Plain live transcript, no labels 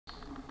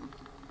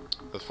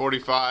the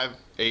 45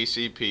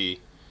 ACP,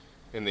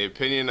 in the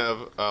opinion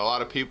of a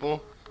lot of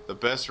people, the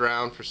best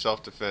round for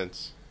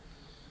self-defense.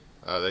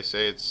 They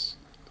say it's,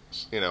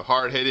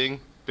 hard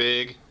hitting,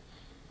 big,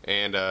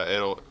 and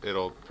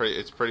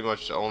it's pretty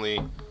much the only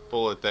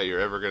bullet that you're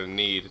ever going to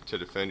need to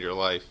defend your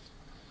life.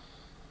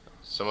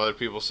 Some other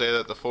people say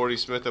that the 40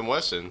 Smith &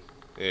 Wesson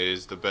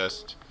is the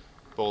best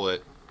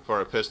bullet for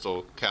a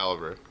pistol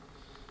caliber.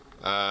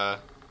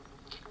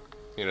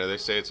 They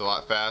say it's a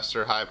lot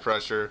faster, high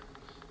pressure,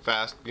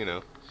 fast,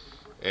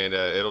 and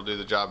it'll do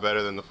the job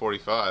better than the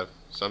 45.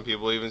 Some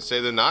people even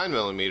say the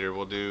 9mm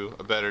will do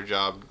a better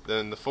job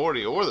than the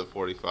 40 or the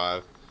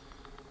 45.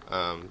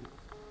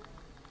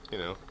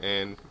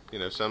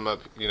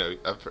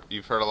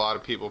 You've heard a lot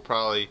of people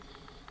probably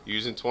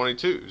using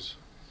 22s.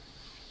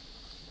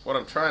 What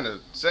I'm trying to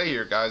say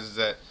here, guys, is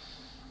that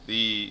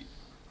the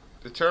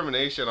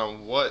determination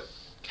on what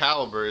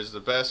caliber is the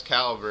best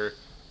caliber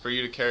for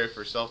you to carry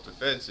for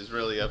self-defense is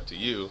really up to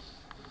you.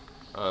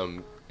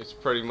 It's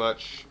pretty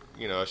much,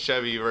 a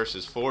Chevy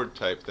versus Ford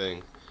type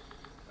thing.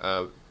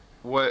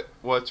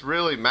 What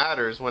really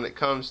matters when it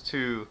comes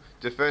to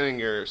defending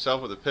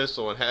yourself with a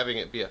pistol and having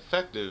it be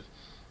effective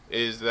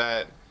is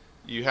that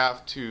you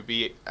have to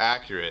be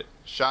accurate.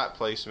 Shot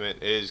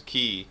placement is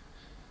key.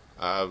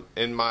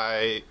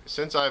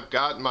 Since I've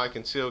gotten my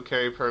concealed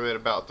carry permit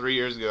about 3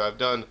 years ago, I've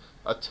done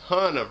a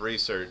ton of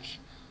research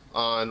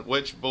on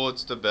which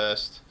bullet's the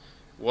best.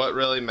 What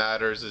really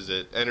matters, is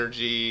it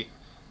energy?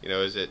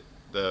 Is it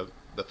the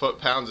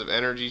foot-pounds of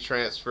energy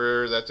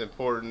transfer that's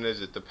important?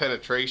 Is it the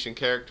penetration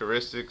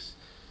characteristics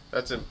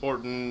that's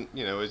important?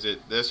 Is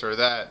it this or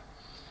that?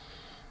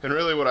 And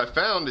really what I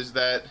found is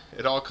that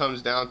it all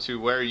comes down to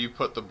where you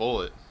put the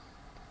bullet.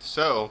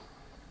 So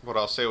what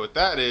I'll say with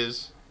that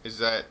is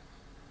that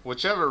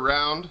whichever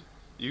round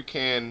you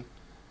can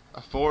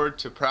afford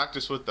to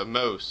practice with the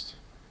most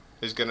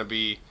is going to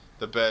be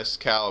the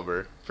best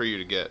caliber for you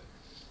to get.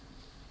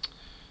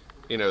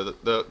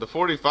 The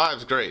 45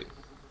 is great.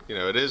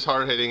 It is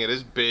hard hitting, it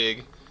is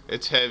big,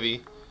 it's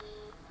heavy,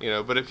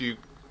 but if you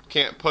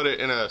can't put it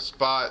in a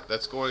spot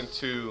that's going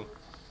to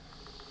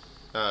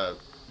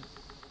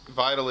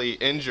vitally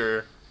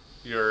injure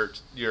your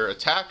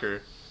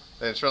attacker,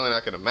 then it's really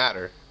not going to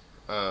matter.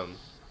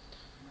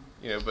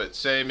 But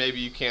say maybe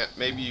you can't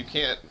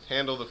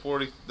handle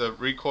the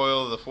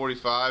recoil of the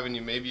 45,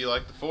 and maybe you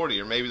like the 40,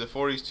 or maybe the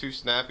 40 is too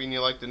snappy and you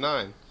like the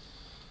 9.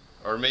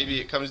 Or maybe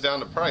it comes down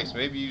to price.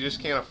 Maybe you just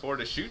can't afford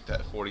to shoot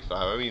that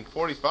 45.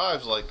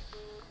 45's like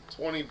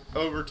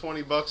over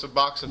 20 bucks a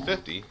box of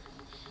 50,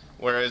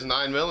 whereas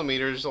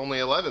 9mm is only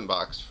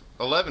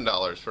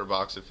 $11 for a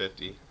box of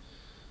 50.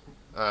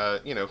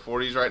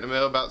 40's right in the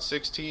middle, about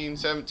 16,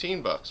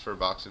 17 bucks for a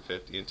box of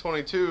 50, and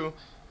 22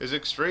 is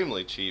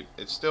extremely cheap.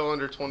 It's still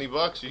under 20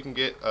 bucks. You can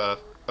get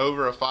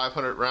over a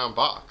 500 round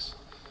box.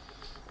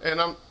 And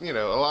a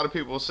lot of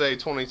people say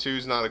 22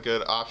 is not a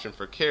good option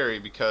for carry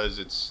because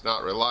it's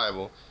not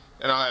reliable.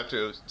 And I have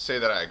to say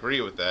that I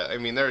agree with that.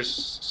 There's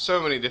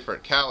so many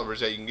different calibers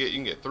that you can get. You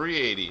can get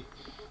 380, you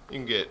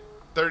can get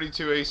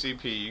 32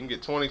 ACP, you can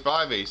get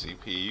 25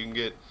 ACP, you can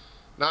get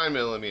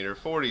 9mm,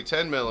 40,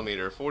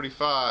 10mm,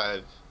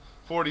 45,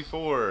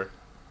 44.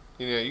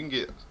 You can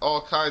get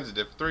all kinds of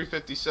different,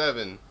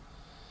 357.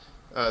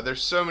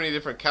 There's so many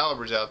different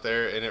calibers out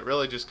there, and it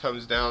really just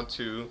comes down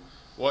to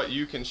what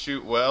you can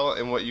shoot well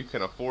and what you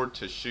can afford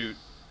to shoot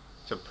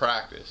to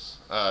practice.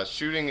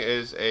 Shooting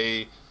is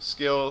a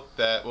skill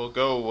that will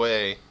go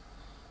away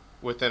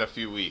within a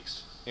few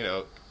weeks.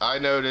 I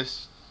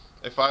notice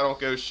if I don't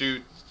go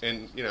shoot,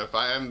 and if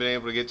I haven't been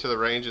able to get to the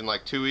range in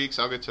like 2 weeks,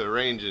 I'll get to the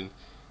range and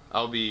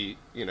I'll be,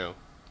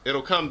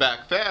 it'll come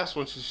back fast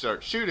once you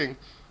start shooting,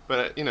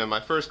 but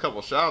my first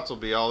couple shots will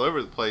be all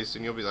over the place,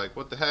 and you'll be like,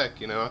 what the heck?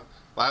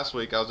 Last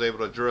week I was able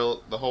to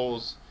drill the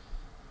holes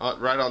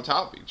right on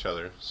top of each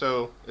other.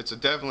 So it's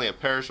definitely a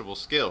perishable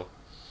skill.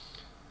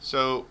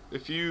 So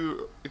if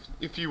you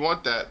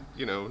want that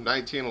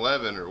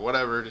 1911 or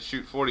whatever to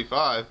shoot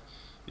 45,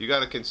 you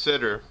got to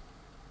consider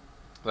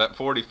that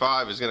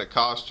 45 is going to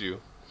cost you.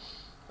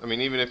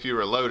 Even if you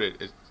reload it,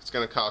 it's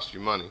going to cost you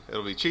money.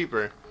 It'll be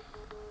cheaper,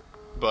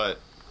 but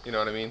you know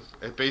what I mean.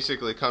 It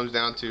basically comes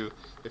down to,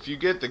 if you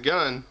get the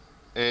gun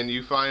and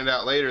you find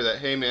out later that,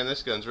 hey man,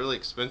 this gun's really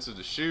expensive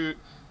to shoot,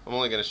 I'm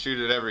only going to shoot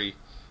it every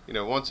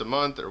once a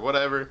month or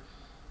whatever,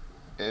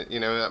 and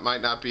that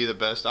might not be the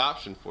best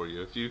option for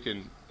you.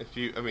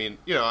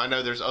 I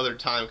know there's other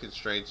time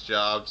constraints,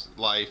 jobs,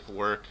 life,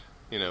 work,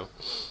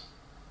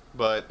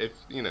 but if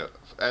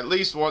at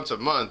least once a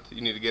month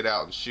you need to get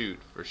out and shoot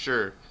for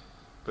sure.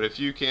 But if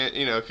you can't,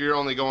 if you're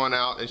only going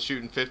out and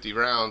shooting 50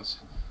 rounds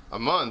a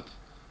month,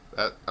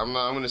 I'm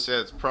going to say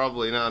it's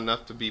probably not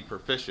enough to be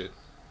proficient.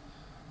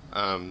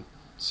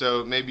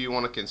 So maybe you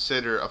want to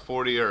consider a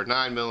 40 or a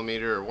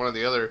 9mm or one of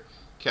the other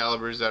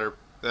calibers that are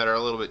a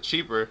little bit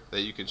cheaper,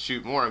 that you can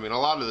shoot more. A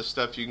lot of the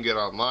stuff you can get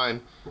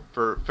online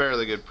for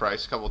fairly good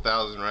price, a couple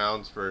thousand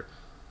rounds for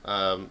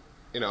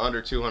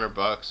under 200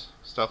 bucks,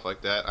 stuff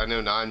like that. I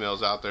know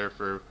 9mm out there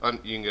for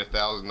you can get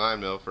 1,000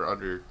 9mm for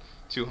under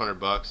 200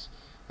 bucks,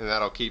 and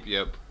that'll keep you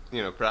up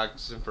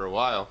practicing for a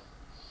while.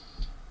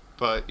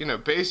 But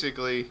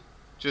basically,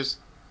 just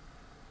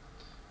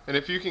and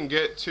if you can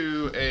get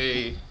to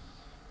a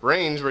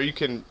range where you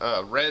can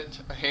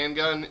rent a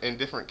handgun in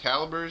different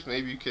calibers,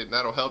 maybe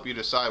that'll help you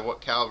decide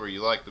what caliber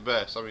you like the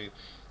best. I mean,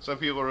 some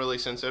people are really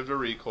sensitive to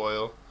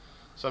recoil.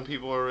 Some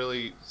people are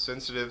really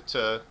sensitive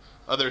to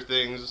other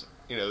things,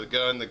 the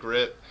gun, the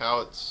grip,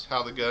 how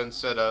the gun's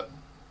set up.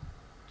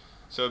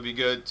 So it'd be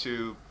good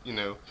to,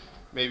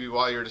 maybe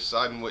while you're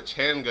deciding which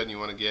handgun you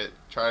want to get,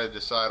 try to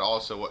decide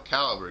also what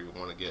caliber you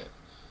want to get.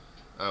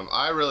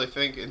 I really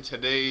think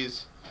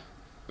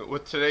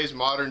with today's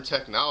modern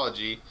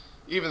technology,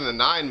 even the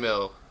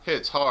 9mm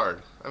hits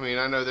hard. I mean,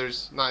 I know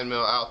there's 9mm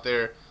out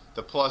there.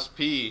 The Plus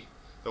P,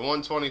 the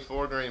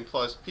 124 grain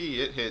Plus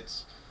P, it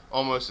hits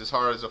almost as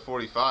hard as a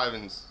 45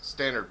 in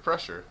standard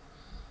pressure.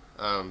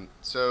 There's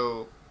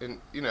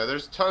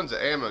tons of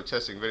ammo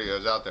testing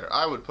videos out there.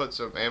 I would put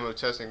some ammo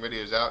testing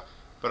videos out,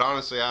 but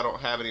honestly, I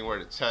don't have anywhere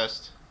to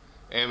test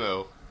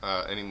ammo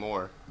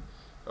anymore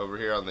over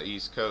here on the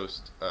East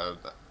Coast.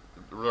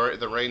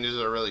 The ranges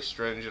are really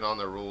stringent on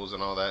their rules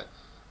and all that.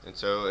 And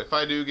so if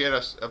I do get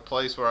a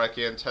place where I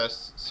can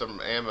test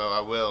some ammo, I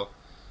will.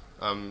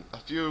 A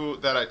few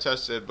that I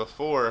tested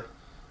before,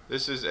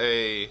 this is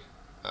a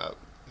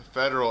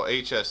Federal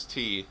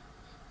HST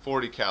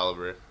 40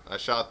 caliber. I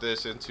shot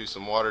this into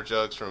some water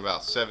jugs from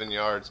about 7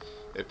 yards.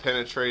 It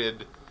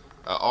penetrated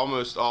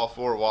almost all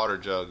 4 water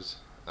jugs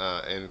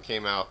and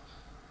came out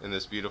in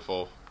this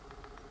beautiful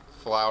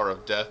flower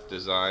of death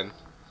design.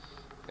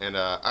 And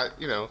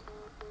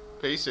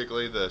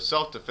basically the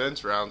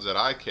self-defense rounds that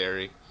I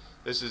carry,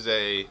 this is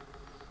a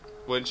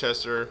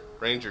Winchester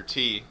Ranger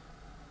T,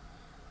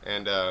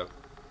 and I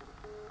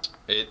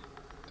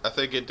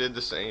think it did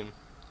the same.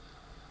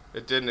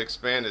 It didn't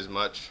expand as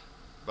much,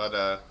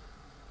 but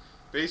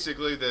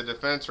basically the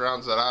defense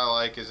rounds that I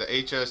like is the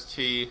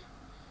HST,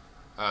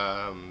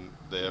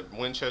 the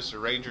Winchester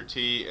Ranger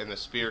T, and the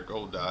Speer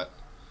Gold Dot.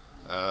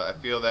 I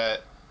feel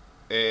that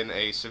in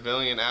a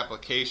civilian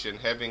application,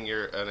 having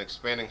an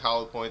expanding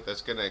hollow point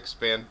that's going to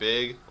expand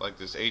big, like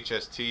this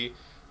HST,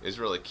 is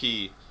really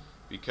key,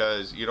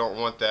 because you don't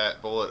want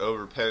that bullet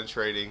over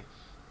penetrating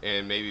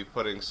and maybe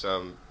putting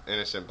some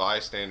innocent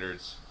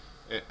bystanders,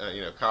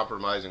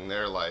 compromising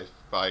their life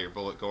by your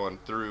bullet going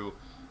through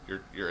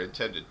your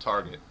intended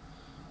target.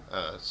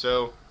 And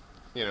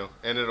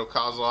it'll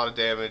cause a lot of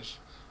damage.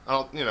 I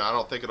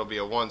don't think it'll be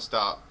a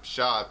one-stop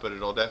shot, but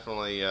it'll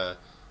definitely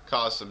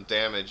cause some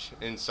damage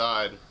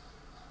inside.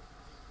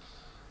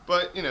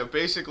 But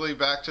basically,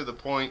 back to the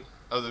point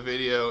of the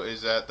video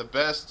is that the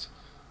best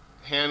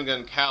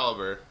handgun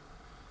caliber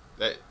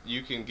that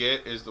you can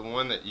get is the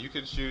one that you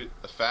can shoot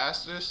the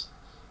fastest,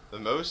 the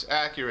most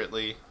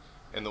accurately,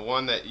 and the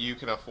one that you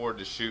can afford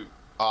to shoot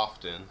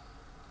often.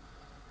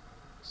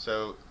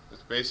 So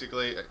it's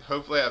basically,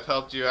 hopefully I've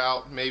helped you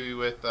out maybe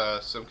with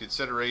some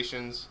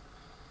considerations.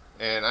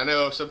 And I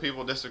know some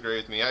people disagree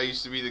with me. I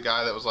used to be the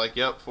guy that was like,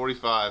 yep,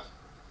 45,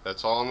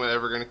 that's all I'm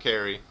ever going to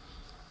carry.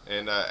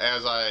 And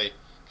as I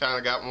kind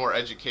of got more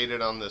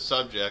educated on the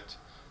subject,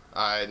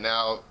 I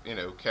now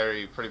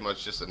carry pretty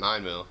much just a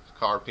 9mm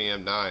Car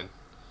PM9,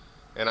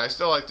 and I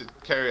still like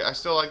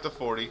the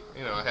 40.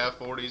 I have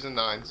 40s and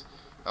 9s.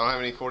 I don't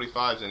have any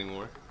 45s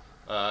anymore.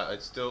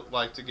 I'd still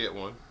like to get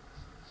one,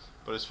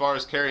 but as far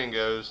as carrying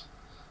goes,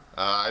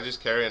 I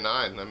just carry a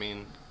 9. I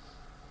mean,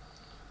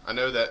 I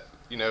know that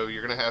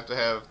you're gonna have to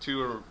have 2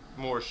 or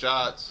more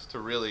shots to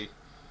really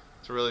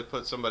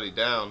put somebody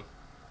down.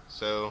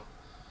 So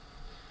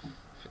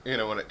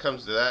when it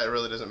comes to that, it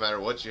really doesn't matter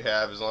what you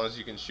have, as long as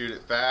you can shoot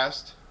it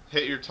fast,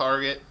 hit your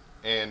target,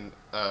 and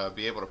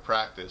be able to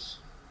practice.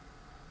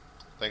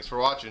 Thanks for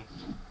watching.